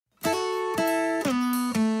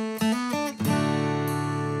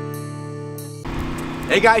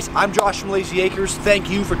Hey guys, I'm Josh from Layzee Acres. Thank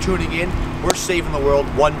you for tuning in. We're saving the world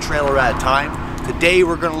one trailer at a time. Today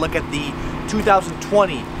we're going to look at the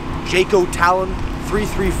 2020 Jayco Talon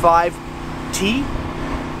 335T.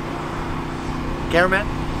 Cameraman?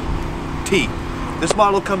 T. This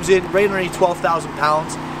model comes in right underneath 12,000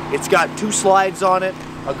 pounds. It's got 2 slides on it,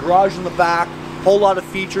 a garage in the back, whole lot of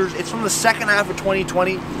features. It's from the second half of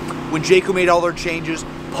 2020 when Jayco made all their changes,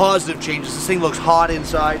 positive changes. This thing looks hot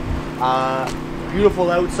inside.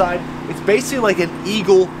 Beautiful outside. It's basically like an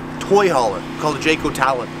Eagle toy hauler called the Jayco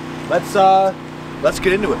Talon. Let's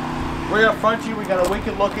get into it. Right up front here, we got a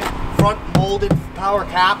wicked looking front molded power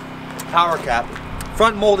cap,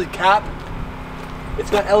 front molded cap.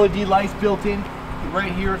 It's got LED lights built in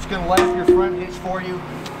right here. It's going to light up your front hitch for you.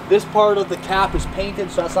 This part of the cap is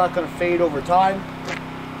painted, so that's not going to fade over time.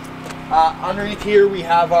 Underneath here, we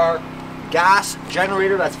have our gas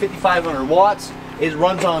generator. That's 5,500 watts. It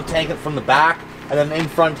runs on a tank from the back. And then in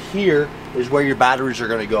front here is where your batteries are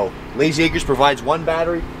going to go. Layzee Acres provides one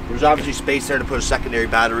battery. There's obviously space there to put a secondary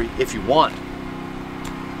battery if you want.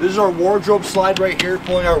 This is our wardrobe slide right here,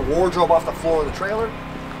 pulling our wardrobe off the floor of the trailer.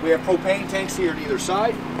 We have propane tanks here on either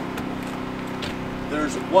side.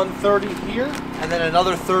 There's 130 here, and then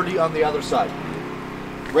another 30 on the other side.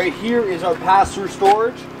 Right here is our pass-through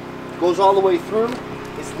storage. Goes all the way through.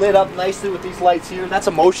 It's lit up nicely with these lights here. That's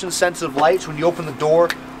a motion-sensitive light, so when you open the door,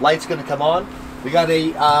 light's going to come on. We got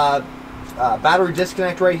a battery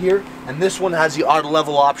disconnect right here, and this one has the auto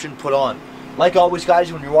level option put on. Like always,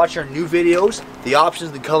 guys, when you're watching our new videos, the options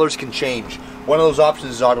and the colors can change. One of those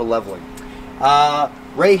options is auto leveling.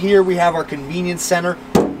 Right here we have our convenience center,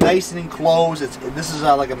 nice and enclosed. This is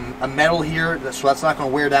like a metal here, so that's not going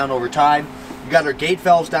to wear down over time. We got our gate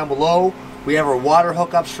valves down below. We have our water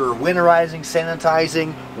hookups for winterizing,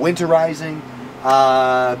 sanitizing, winterizing,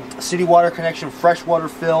 city water connection, freshwater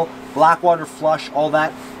fill, black water flush, all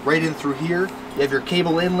that right in through here. You have your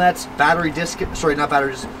cable inlets, battery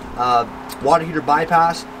water heater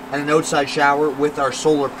bypass, and an outside shower with our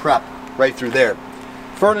solar prep right through there.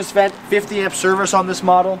 Furnace vent, 50 amp service on this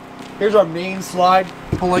model. Here's our main slide,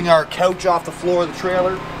 pulling our couch off the floor of the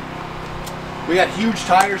trailer. We got huge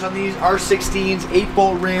tires on these, R16s,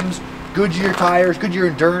 8-bolt rims, Goodyear tires, Goodyear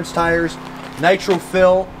Endurance tires, nitro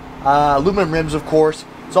fill, aluminum rims of course.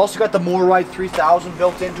 It's also got the MotorRide 3000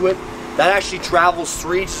 built into it. That actually travels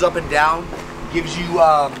 3 inches up and down. Gives you,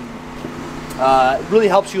 it really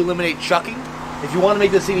helps you eliminate chucking. If you want to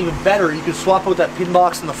make this thing even better, you can swap out that pin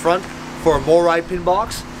box in the front for a MotorRide pin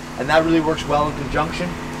box, and that really works well in conjunction.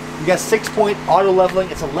 You got 6-point auto leveling.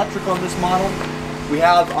 It's electric on this model. We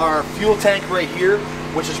have our fuel tank right here,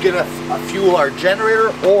 which is going to fuel our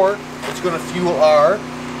generator, or it's going to fuel our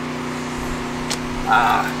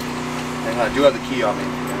hang on, I do have the key on me.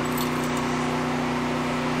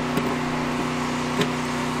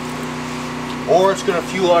 Or it's going to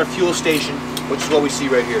fuel our fuel station, which is what we see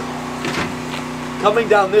right here. Coming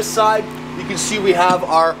down this side, you can see we have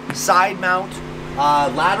our side mount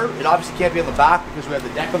ladder. It obviously can't be on the back because we have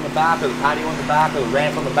the deck on the back, or the patio on the back, or the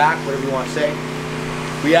ramp on the back, whatever you want to say.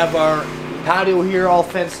 We have our patio here all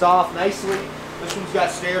fenced off nicely. This one's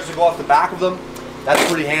got stairs to go off the back of them. That's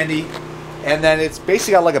pretty handy. And then it's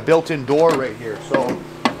basically got like a built-in door right here. So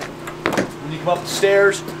when you come up the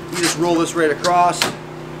stairs, you just roll this right across.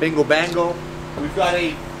 Bingo bango. We've got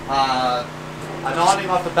an awning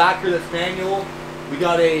off the back here that's manual. We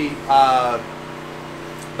got a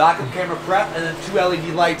backup camera prep, and then 2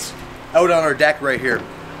 LED lights out on our deck right here.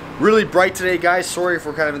 Really bright today, guys. Sorry if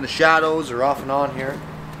we're kind of in the shadows or off and on here,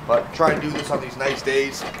 but try and do this on these nice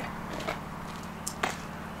days.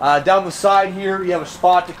 Down the side here, you have a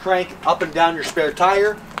spot to crank up and down your spare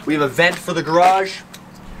tire. We have a vent for the garage.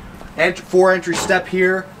 4 entry step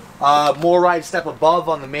here. MotorRide step above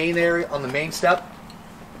on the main area, on the main step.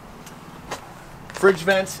 Fridge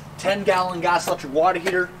vents, 10-gallon gas electric water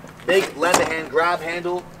heater. Big lend-a-hand grab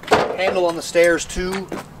handle. Handle on the stairs too.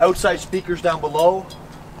 Outside speakers down below.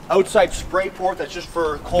 Outside spray port that's just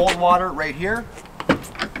for cold water right here.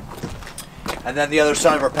 And then the other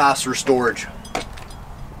side of our pass-through storage.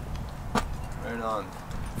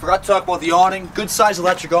 Forgot to talk about the awning. Good size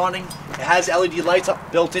electric awning. It has LED lights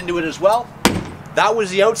built into it as well. That was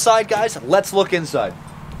the outside, guys. Let's look inside.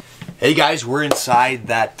 Hey guys, we're inside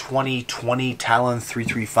that 2020 Talon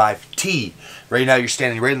 335T. Right now you're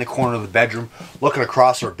standing right in the corner of the bedroom, looking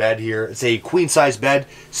across our bed here. It's a queen size bed,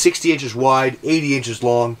 60 inches wide, 80 inches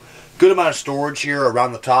long. Good amount of storage here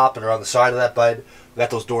around the top and around the side of that bed. We got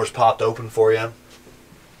those doors popped open for you.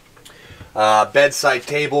 Bedside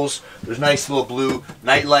tables. There's nice little blue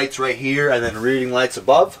night lights right here, and then reading lights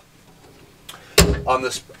above. On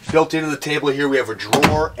this built into the table here, we have a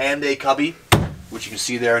drawer and a cubby. which you can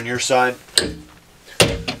see there on your side.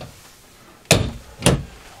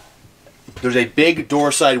 There's a big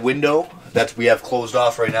door side window that we have closed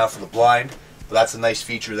off right now for the blind. But that's a nice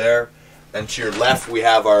feature there. And to your left, we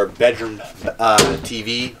have our bedroom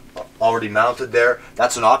TV already mounted there.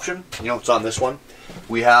 That's an option. You know, it's on this one.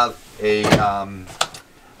 We have a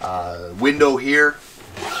window here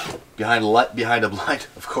behind a blind,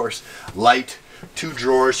 of course. Light. 2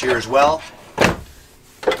 drawers here as well.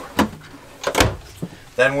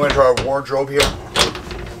 Then we're into our wardrobe here.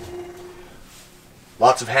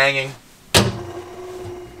 Lots of hanging. Do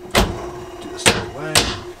this the other way.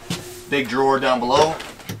 Big drawer down below.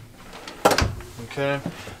 Okay.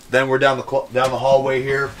 Then we're down the hallway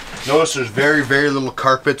here. Notice there's very little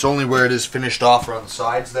carpets, only where it is finished off around the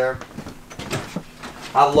sides there.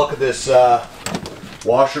 Have a look at this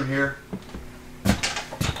washroom here.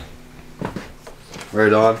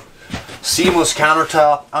 Right on. Seamless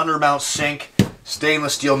countertop, undermount sink,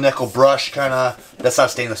 stainless steel nickel brush, that's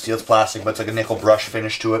not stainless steel, it's plastic, but it's like a nickel brush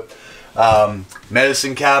finish to it.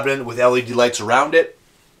 Medicine cabinet with LED lights around it.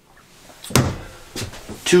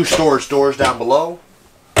 2 storage doors down below.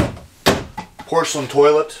 Porcelain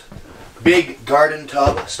toilet. Big garden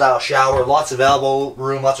tub style shower, lots of elbow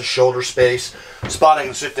room, lots of shoulder space. Spot I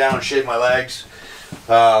can sit down and shave my legs.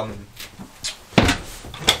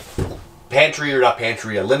 Pantry, or not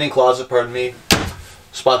pantry, a linen closet, pardon me.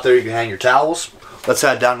 Spot there you can hang your towels. Let's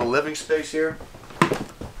head down to the living space here.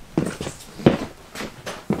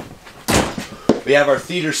 We have our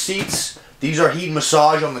theater seats. These are heat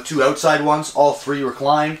massage on the 2 outside ones, all 3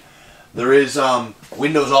 recline. There is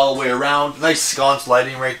windows all the way around. Nice sconce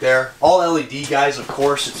lighting right there. All LED, guys, of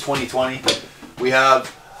course, it's 2020. We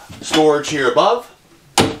have storage here above.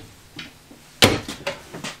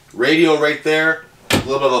 Radio right there. A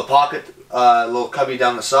little bit of a pocket, little cubby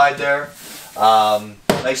down the side there.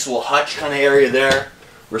 Nice little hutch kind of area there.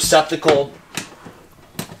 Receptacle.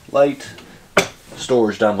 Light.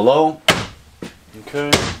 Storage down below.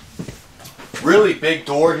 Okay. Really big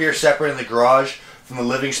door here separating the garage from the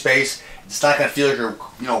living space. It's not going to feel like you're,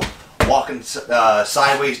 you know, walking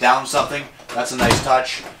sideways down something. That's a nice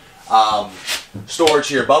touch. Storage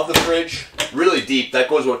here above the fridge. Really deep. That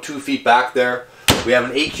goes about 2 feet back there. We have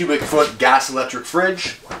an 8 cubic foot gas electric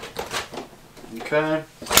fridge. Okay.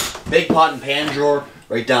 Big pot and pan drawer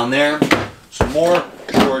right down there. Some more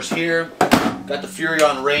drawers here. Got the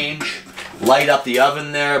Furrion range. Light up the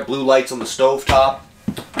oven there. Blue lights on the stove top.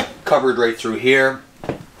 Cupboard right through here.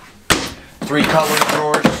 3 cutlery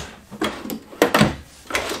drawers.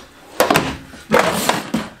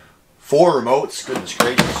 4 remotes. Goodness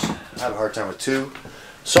gracious. I have a hard time with 2.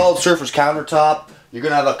 Solid surface countertop. You're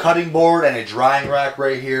going to have a cutting board and a drying rack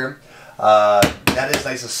right here. That is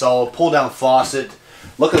nice and solid. Pull down faucet.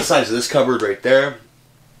 Look at the size of this cupboard right there.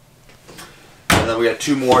 And then we got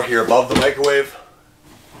 2 more here above the microwave.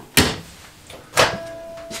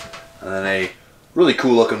 And then a really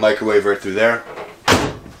cool looking microwave right through there.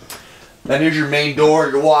 Then here's your main door.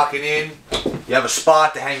 You're walking in. You have a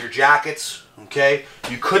spot to hang your jackets. Okay.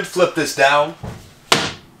 You could flip this down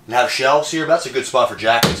and have shelves here. But that's a good spot for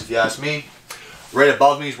jackets if you ask me. Right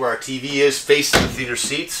above me is where our TV is, facing the theater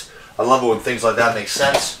seats. I love it when things like that make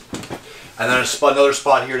sense. And then another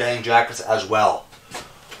spot here to hang jackets as well.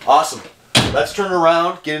 Awesome. Let's turn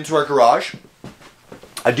around, get into our garage.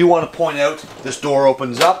 I do want to point out this door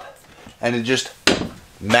opens up and it just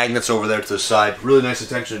magnets over there to the side. Really nice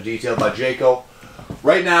attention to detail by Jayco.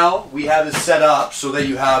 Right now we have this set up so that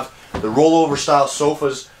you have the rollover style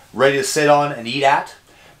sofas ready to sit on and eat at.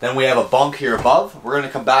 Then we have a bunk here above. We're going to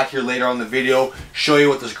come back here later on in the video, show you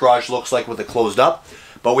what this garage looks like with it closed up.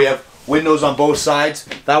 But we have windows on both sides.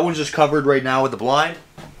 That one's just covered right now with the blind.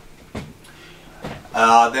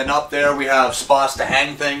 Then up there we have spots to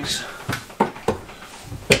hang things.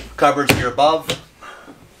 Cupboards here above.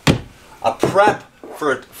 A prep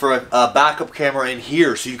for a backup camera in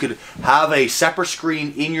here, so you could have a separate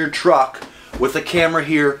screen in your truck with a camera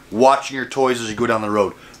here watching your toys as you go down the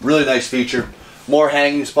road. Really nice feature. More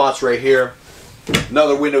hanging spots right here.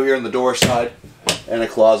 Another window here on the door side. And a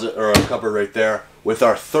closet or a cupboard right there with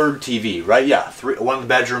our 3rd TV, right? Yeah, 1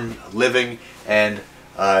 bedroom, living, and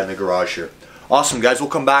in the garage here. Awesome, guys. We'll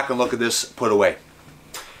come back and look at this put away.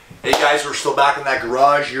 Hey, guys, we're still back in that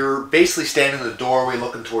garage. You're basically standing in the doorway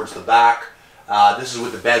looking towards the back. This is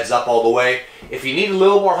with the beds up all the way. If you need a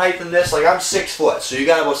little more height than this, like I'm 6 foot, so you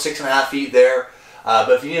got about 6.5 feet there.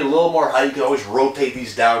 But if you need a little more height, you can always rotate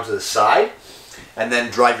these down to the side and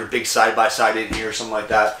then drive your big side-by-side in here or something like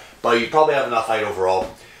that. But you probably have enough height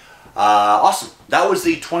overall. Awesome. That was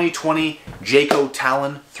the 2020 Jayco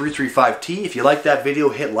Talon 335T. If you like that video,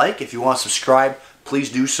 hit like. If you want to subscribe, please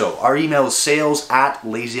do so. Our email is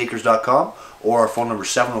sales@layzeeacres.com or our phone number is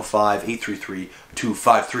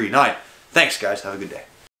 705-833-2539. Thanks, guys. Have a good day.